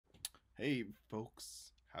Hey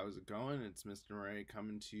folks, how's it going? It's Mr. Ray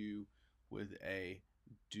coming to you with a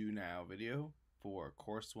do now video for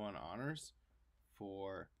Course 1 Honors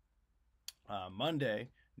for Monday,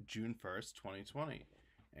 June 1st, 2020.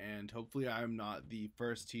 And hopefully I'm not the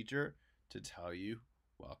first teacher to tell you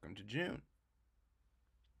welcome to June.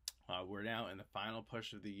 We're now in the final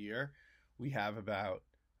push of the year. We have about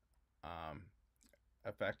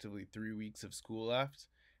effectively 3 weeks of school left.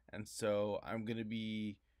 And so I'm going to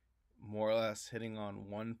be more or less hitting on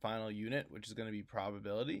one final unit, which is going to be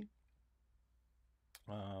probability.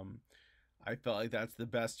 I felt like that's the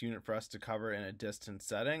best unit for us to cover in a distance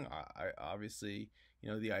setting. I obviously,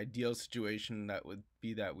 the ideal situation that would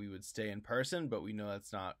be that we would stay in person, but we know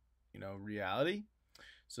that's not, reality.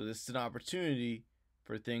 So this is an opportunity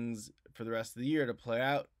for things for the rest of the year to play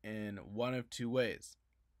out in one of two ways.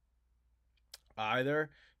 Either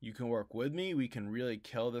you can work with me, we can really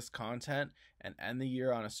kill this content and end the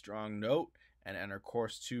year on a strong note and enter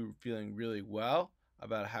course 2 feeling really well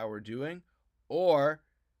about how we're doing. Or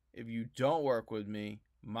if you don't work with me,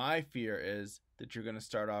 my fear is that you're going to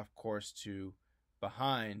start off course 2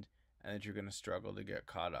 behind and that you're going to struggle to get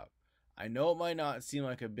caught up. I know it might not seem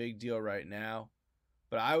like a big deal right now,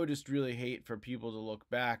 but I would just really hate for people to look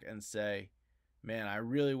back and say, man, I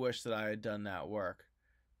really wish that I had done that work,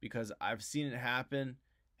 because I've seen it happen.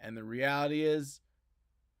 And the reality is,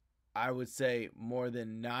 I would say more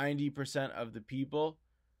than 90% of the people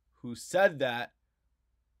who said that,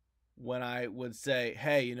 when I would say,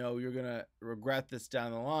 hey, you're going to regret this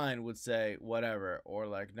down the line, would say whatever, or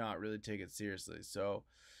like not really take it seriously. So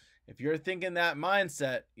if you're thinking that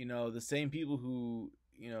mindset, the same people who,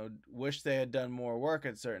 wish they had done more work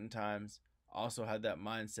at certain times also had that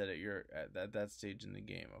mindset at that stage in the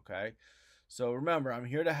game. Okay. So remember, I'm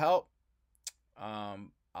here to help.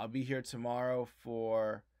 I'll be here tomorrow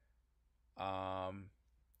for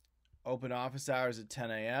open office hours at 10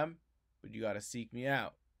 a.m., but you got to seek me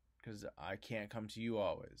out because I can't come to you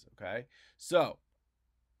always, okay? So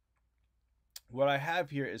what I have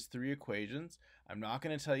here is 3 equations. I'm not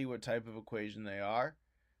going to tell you what type of equation they are,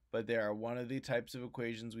 but they are one of the types of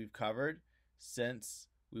equations we've covered since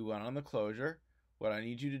we went on the closure. What I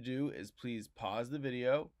need you to do is please pause the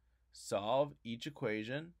video, solve each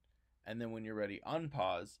equation, and then when you're ready,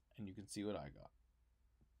 unpause, and you can see what I got.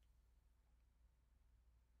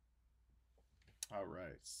 All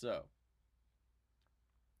right, so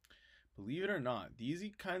believe it or not, these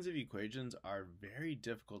kinds of equations are very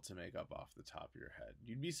difficult to make up off the top of your head.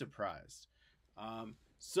 You'd be surprised.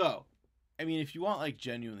 If you want like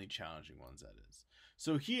genuinely challenging ones, that is.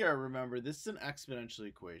 So here, remember, this is an exponential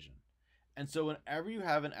equation. And so whenever you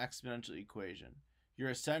have an exponential equation, you're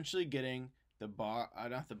essentially getting the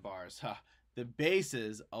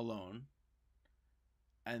bases alone.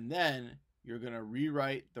 And then you're going to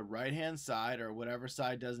rewrite the right-hand side, or whatever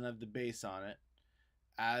side doesn't have the base on it,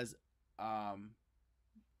 as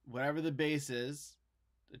whatever the base is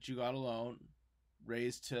that you got alone,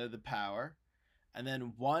 raised to the power. And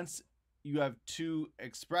then once you have 2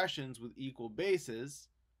 expressions with equal bases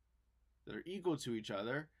that are equal to each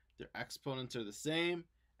other, their exponents are the same,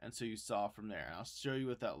 and so you solve from there. And I'll show you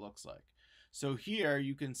what that looks like. So here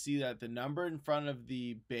you can see that the number in front of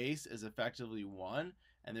the base is effectively 1,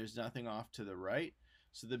 and there's nothing off to the right.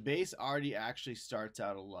 So the base already actually starts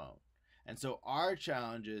out alone. And so our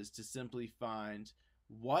challenge is to simply find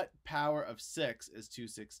what power of 6 is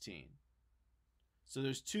 216. So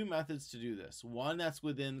there's 2 methods to do this. One that's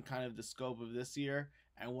within kind of the scope of this year,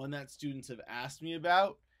 and one that students have asked me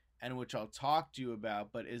about, and which I'll talk to you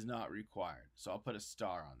about, but is not required. So I'll put a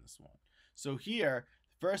star on this one. So here,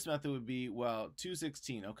 the first method would be,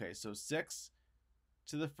 216. Okay, so 6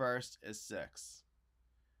 to the first is 6.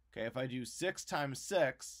 Okay, if I do 6 times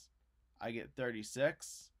 6, I get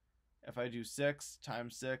 36. If I do 6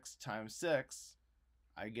 times 6 times 6,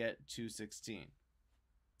 I get 216.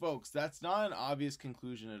 Folks, that's not an obvious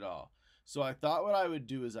conclusion at all. So I thought what I would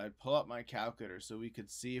do is I'd pull up my calculator so we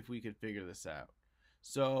could see if we could figure this out.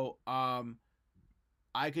 So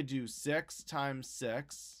I could do 6 times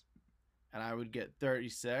 6, and I would get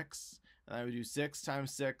 36. And I would do 6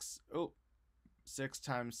 times 6, 6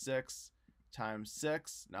 times 6 times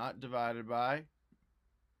 6, not divided by.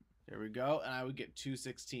 There we go. And I would get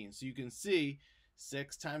 216. So you can see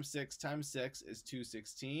 6 times 6 times 6 is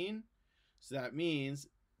 216. So that means,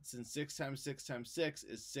 since 6 times 6 times 6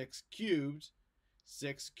 is 6 cubed,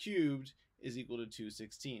 6 cubed is equal to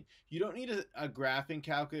 216. You don't need a graphing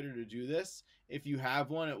calculator to do this. If you have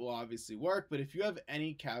one, it will obviously work. But if you have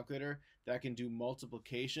any calculator that can do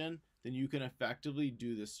multiplication, then you can effectively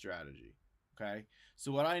do this strategy. Okay?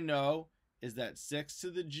 So what I know is that 6 to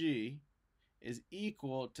the g is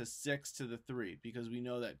equal to 6 to the 3, because we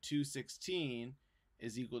know that 216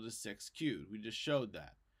 is equal to 6 cubed. We just showed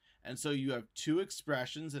that. And so you have two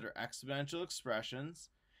expressions that are exponential expressions,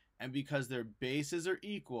 and because their bases are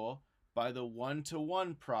equal, by the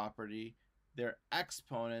one-to-one property, their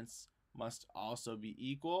exponents must also be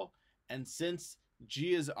equal. And since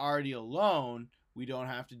g is already alone, we don't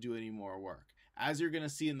have to do any more work. As you're going to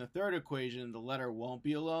see in the third equation, the letter won't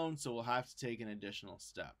be alone, so we'll have to take an additional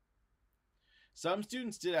step. Some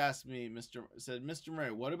students did ask me, Mr.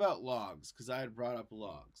 Murray, what about logs? Because I had brought up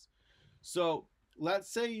logs. So let's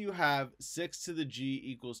say you have 6 to the g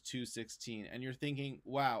equals 216, and you're thinking,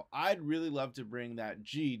 wow, I'd really love to bring that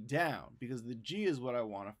g down because the g is what I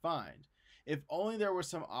want to find. If only there was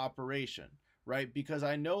some operation, right? Because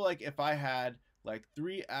I know, like, if I had like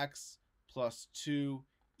 3x plus 2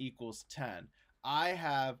 equals 10, I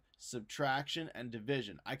have subtraction and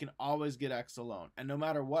division. I can always get x alone. And no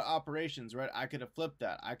matter what operations, right, I could have flipped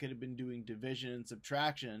that. I could have been doing division and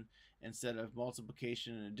subtraction instead of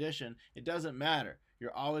multiplication and addition. It doesn't matter.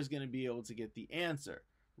 You're always going to be able to get the answer,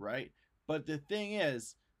 right? But the thing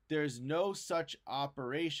is, there's no such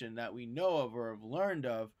operation that we know of or have learned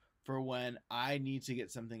of for when I need to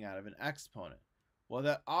get something out of an exponent. Well,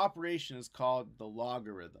 that operation is called the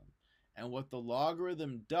logarithm. And what the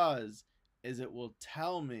logarithm does is it will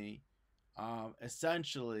tell me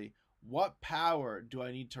essentially what power do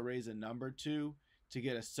I need to raise a number to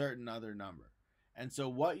get a certain other number. And so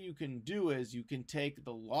what you can do is you can take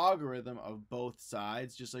the logarithm of both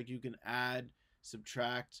sides, just like you can add,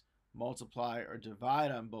 subtract, multiply, or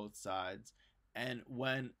divide on both sides. And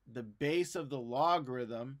when the base of the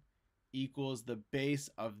logarithm equals the base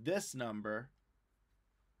of this number,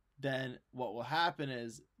 then what will happen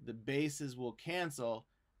is the bases will cancel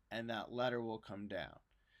and that letter will come down.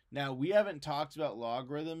 Now, we haven't talked about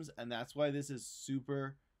logarithms, and that's why this is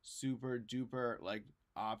super, super duper like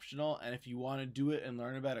optional. And if you want to do it and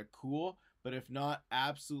learn about it, cool. But if not,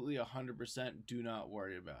 absolutely 100% do not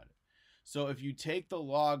worry about it. So if you take the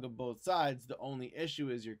log of both sides, the only issue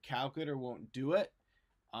is your calculator won't do it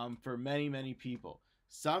for many, many people.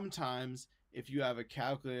 Sometimes if you have a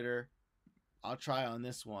calculator, I'll try on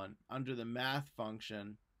this one, under the math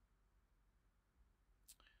function,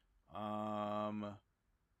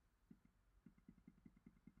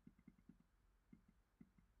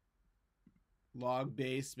 log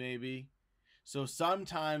base maybe. So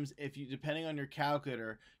sometimes if you, depending on your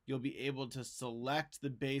calculator, you'll be able to select the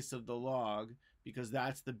base of the log because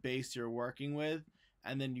that's the base you're working with,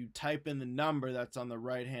 and then you type in the number that's on the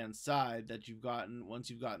right hand side that you've gotten once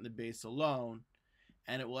you've gotten the base alone,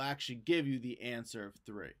 and it will actually give you the answer of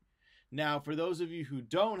 3. Now, for those of you who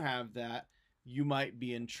don't have that, you might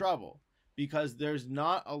be in trouble because there's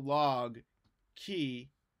not a log key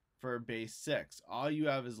for base 6. All you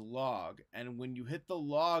have is log, and when you hit the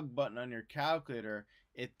log button on your calculator,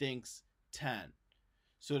 it thinks 10.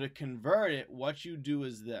 So to convert it, what you do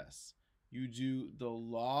is this. You do the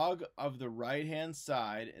log of the right hand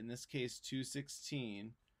side, in this case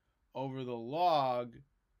 216, over the log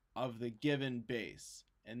of the given base.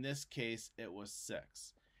 In this case, it was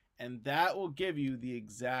 6. And that will give you the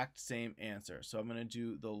exact same answer. So I'm going to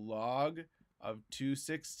do the log of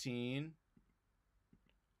 216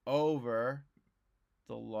 over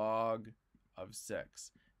the log of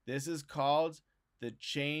 6. This is called the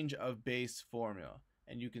change of base formula.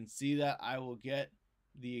 And you can see that I will get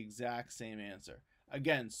the exact same answer.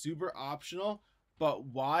 Again, super optional, but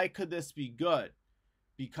why could this be good?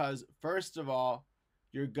 Because first of all,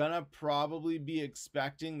 you're gonna probably be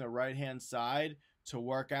expecting the right-hand side to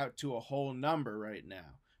work out to a whole number right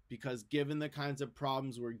now. Because given the kinds of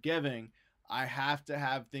problems we're giving, I have to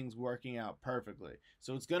have things working out perfectly.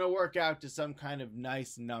 So it's gonna work out to some kind of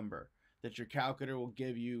nice number that your calculator will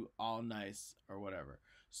give you all nice or whatever.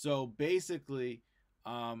 So basically,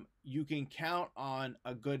 you can count on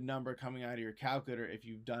a good number coming out of your calculator if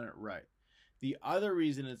you've done it right. The other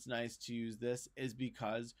reason it's nice to use this is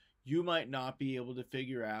because you might not be able to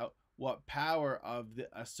figure out what power of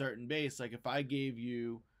a certain base. Like if I gave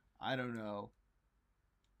you, I don't know,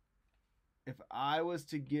 if I was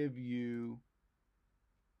to give you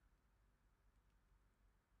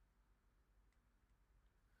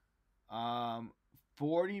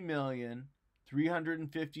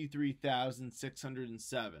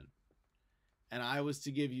 40,353,607, and I was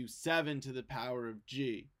to give you 7 to the power of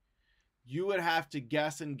g, you would have to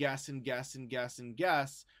guess and guess and guess and guess and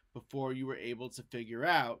guess before you were able to figure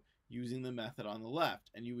out using the method on the left,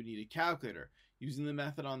 and you would need a calculator. Using the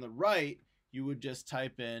method on the right, you would just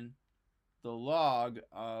type in the log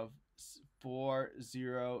of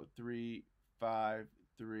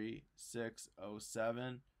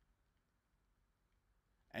 40,353,607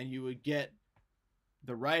 and you would get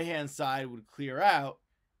the right-hand side would clear out,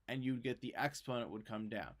 and you'd get the exponent would come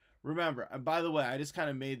down. Remember, and by the way, I just kind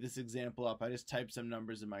of made this example up. I just typed some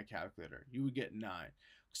numbers in my calculator. You would get 9.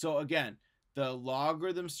 So again, the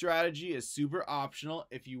logarithm strategy is super optional.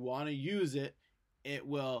 If you want to use it, it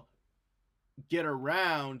will get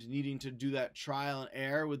around needing to do that trial and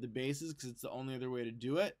error with the bases because it's the only other way to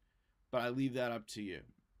do it. But I leave that up to you.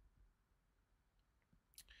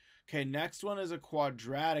 Okay, next one is a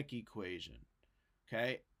quadratic equation.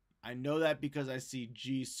 Okay, I know that because I see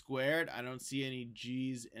g squared. I don't see any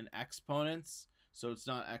g's in exponents, so it's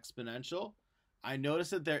not exponential. I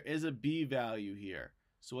notice that there is a b value here.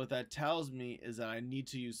 So what that tells me is that I need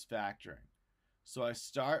to use factoring. So I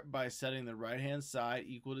start by setting the right-hand side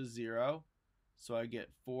equal to 0. So I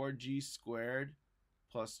get 4g squared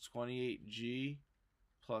plus 28g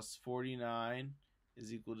plus 49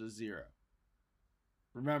 is equal to 0.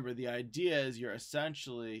 Remember, the idea is you're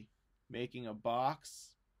essentially making a box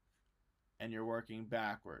and you're working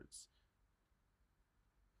backwards.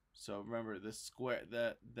 So remember, the square,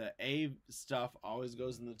 the A stuff always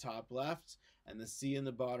goes in the top left and the C in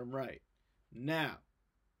the bottom right. Now,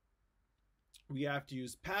 we have to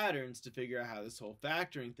use patterns to figure out how this whole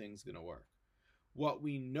factoring thing is going to work. What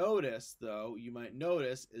we notice, though, you might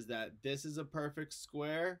notice, is that this is a perfect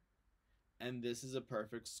square and this is a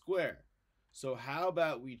perfect square. So how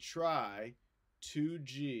about we try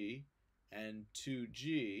 2g and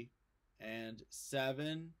 2g and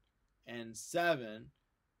 7 and 7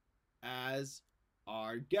 as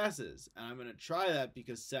our guesses. And I'm going to try that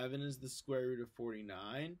because 7 is the square root of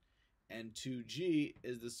 49 and 2g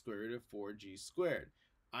is the square root of 4g squared.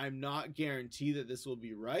 I'm not guaranteed that this will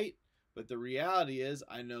be right, but the reality is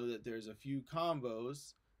I know that there's a few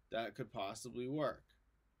combos that could possibly work.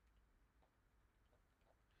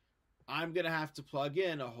 I'm going to have to plug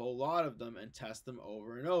in a whole lot of them and test them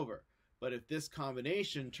over and over. But if this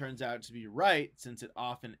combination turns out to be right, since it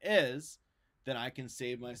often is, then I can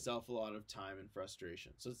save myself a lot of time and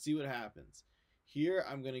frustration. So let's see what happens. Here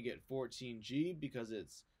I'm going to get 14g because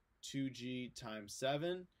it's 2g times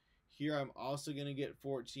 7. Here I'm also going to get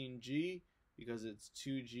 14g because it's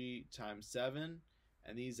 2g times 7.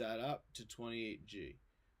 And these add up to 28g.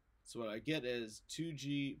 So what I get is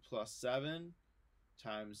 2g plus 7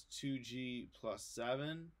 times 2g plus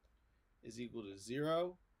 7 is equal to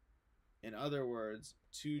 0. In other words,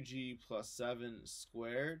 2g plus 7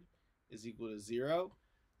 squared is equal to 0.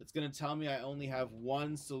 That's going to tell me I only have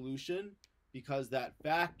one solution because that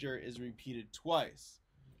factor is repeated twice.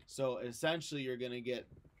 So essentially you're going to get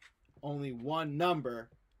only one number,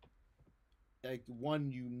 like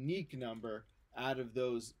one unique number out of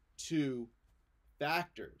those two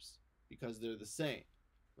factors because they're the same,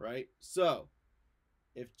 right? So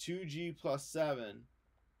if 2g plus 7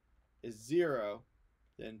 is 0,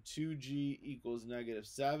 then 2g equals negative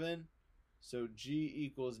 7. So g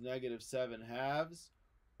equals negative 7 halves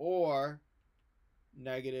or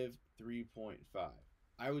negative 3.5.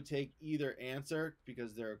 I would take either answer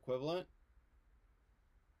because they're equivalent.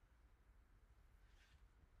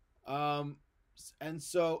 And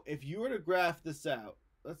so if you were to graph this out,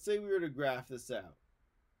 let's say we were to graph this out,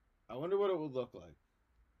 I wonder what it would look like.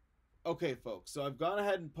 Okay, folks, so I've gone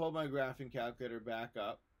ahead and pulled my graphing calculator back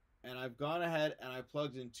up, and I've gone ahead and I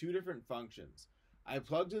plugged in two different functions. I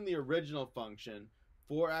plugged in the original function,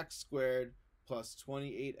 4x squared plus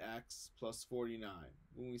 28x plus 49,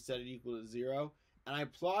 when we set it equal to 0, and I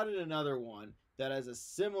plotted another one that has a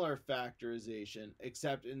similar factorization,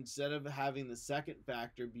 except instead of having the second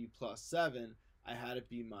factor be plus 7, I had it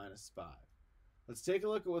be minus 5. Let's take a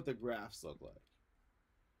look at what the graphs look like.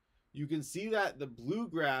 You can see that the blue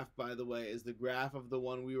graph, by the way, is the graph of the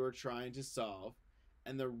one we were trying to solve,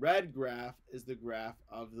 and the red graph is the graph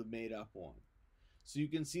of the made-up one. So you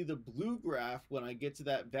can see the blue graph, when I get to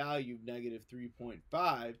that value of negative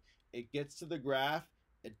 3.5, it gets to the graph,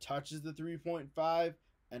 it touches the 3.5,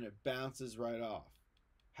 and it bounces right off.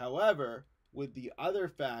 However, with the other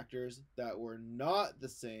factors that were not the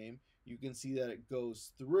same, you can see that it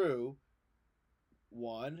goes through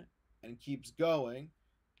 1 and keeps going.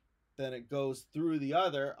 Then it goes through the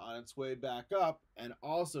other on its way back up and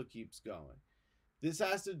also keeps going. This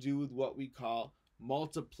has to do with what we call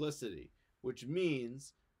multiplicity, which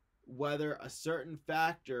means whether a certain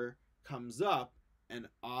factor comes up an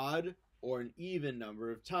odd or an even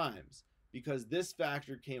number of times. Because this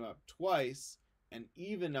factor came up twice, an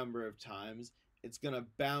even number of times, it's going to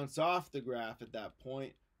bounce off the graph at that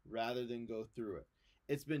point rather than go through it.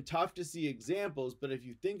 It's been tough to see examples, but if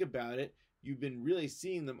you think about it, you've been really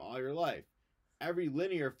seeing them all your life. Every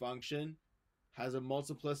linear function has a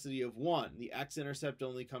multiplicity of 1. The x-intercept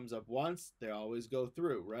only comes up once. They always go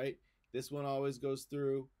through, right? This one always goes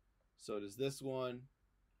through. So does this one.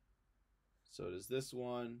 So does this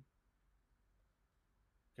one.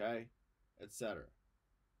 Okay, etc.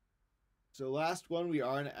 So last one, we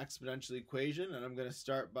are in an exponential equation, and I'm going to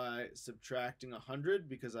start by subtracting 100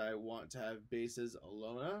 because I want to have bases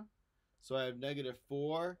alone. So I have negative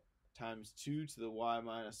 4 times 2 to the y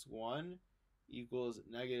minus 1 equals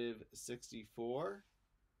negative 64.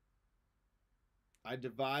 I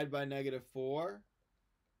divide by negative 4,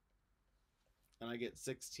 and I get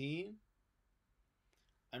 16.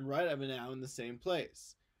 And right, I'm now in the same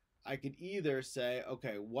place. I could either say,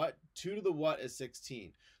 okay, 2 to the what is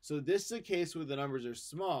 16? So this is a case where the numbers are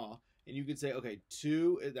small, and you could say, okay,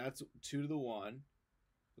 2, that's 2 to the 1.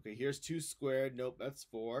 Okay, here's 2 squared. Nope, that's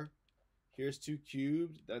 4. Here's 2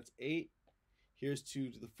 cubed. That's 8. Here's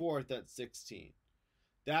 2 to the 4th. That's 16.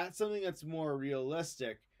 That's something that's more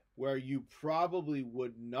realistic, where you probably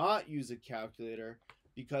would not use a calculator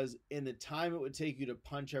because in the time it would take you to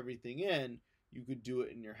punch everything in, you could do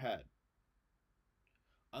it in your head.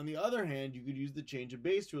 On the other hand, you could use the change of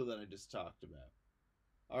base rule that I just talked about.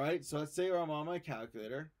 All right, so let's say I'm on my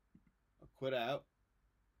calculator. I'll quit out.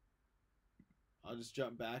 I'll just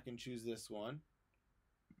jump back and choose this one.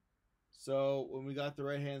 So when we got the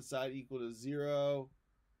right-hand side equal to 0,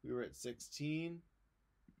 we were at 16.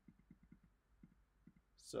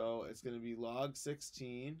 So it's going to be log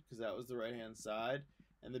 16 because that was the right-hand side.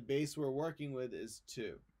 And the base we're working with is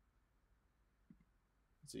 2.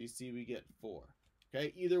 So you see we get 4.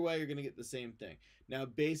 Okay, either way, you're going to get the same thing. Now,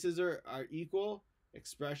 bases are equal.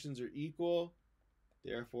 Expressions are equal.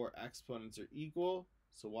 Therefore, exponents are equal.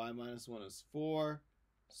 So y minus 1 is 4.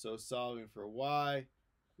 So solving for y,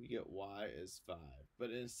 we get y is 5.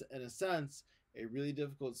 But in a sense, a really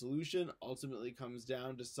difficult solution ultimately comes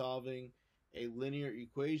down to solving a linear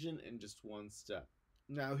equation in just one step.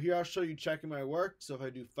 Now, here I'll show you checking my work. So if I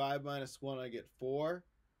do 5 minus 1, I get 4.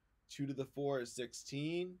 2 to the 4 is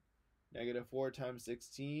 16. Negative 4 times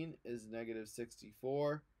 16 is negative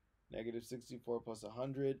 64. Negative 64 plus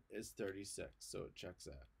 100 is 36. So it checks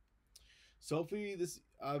out. So hopefully this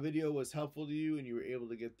video was helpful to you and you were able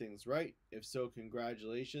to get things right. If so,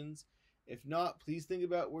 congratulations. If not, please think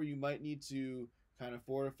about where you might need to kind of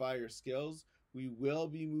fortify your skills. We will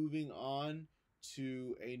be moving on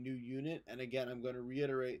to a new unit. And again, I'm going to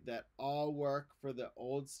reiterate that all work for the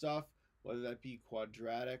old stuff, whether that be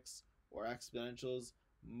quadratics or exponentials,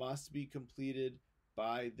 must be completed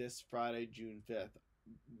by this Friday, June 5th.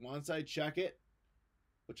 Once I check it,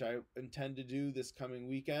 which I intend to do this coming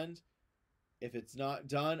weekend, if it's not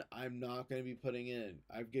done, I'm not going to be putting in.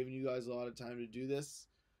 I've given you guys a lot of time to do this,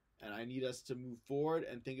 and I need us to move forward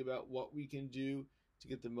and think about what we can do to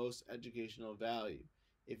get the most educational value.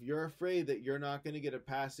 If you're afraid that you're not going to get a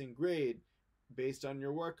passing grade based on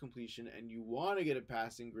your work completion and you want to get a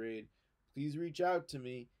passing grade, please reach out to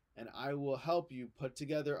me and I will help you put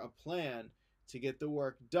together a plan to get the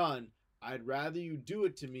work done. I'd rather you do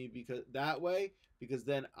it to me because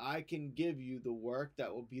then I can give you the work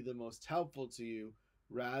that will be the most helpful to you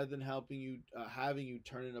rather than having you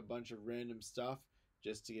turn in a bunch of random stuff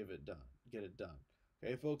just to get it done.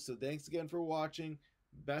 Okay, folks, so thanks again for watching.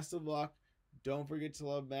 Best of luck. Don't forget to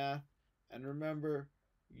love math. And remember,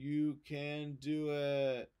 you can do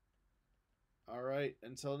it. All right,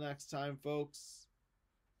 until next time, folks,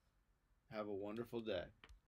 have a wonderful day.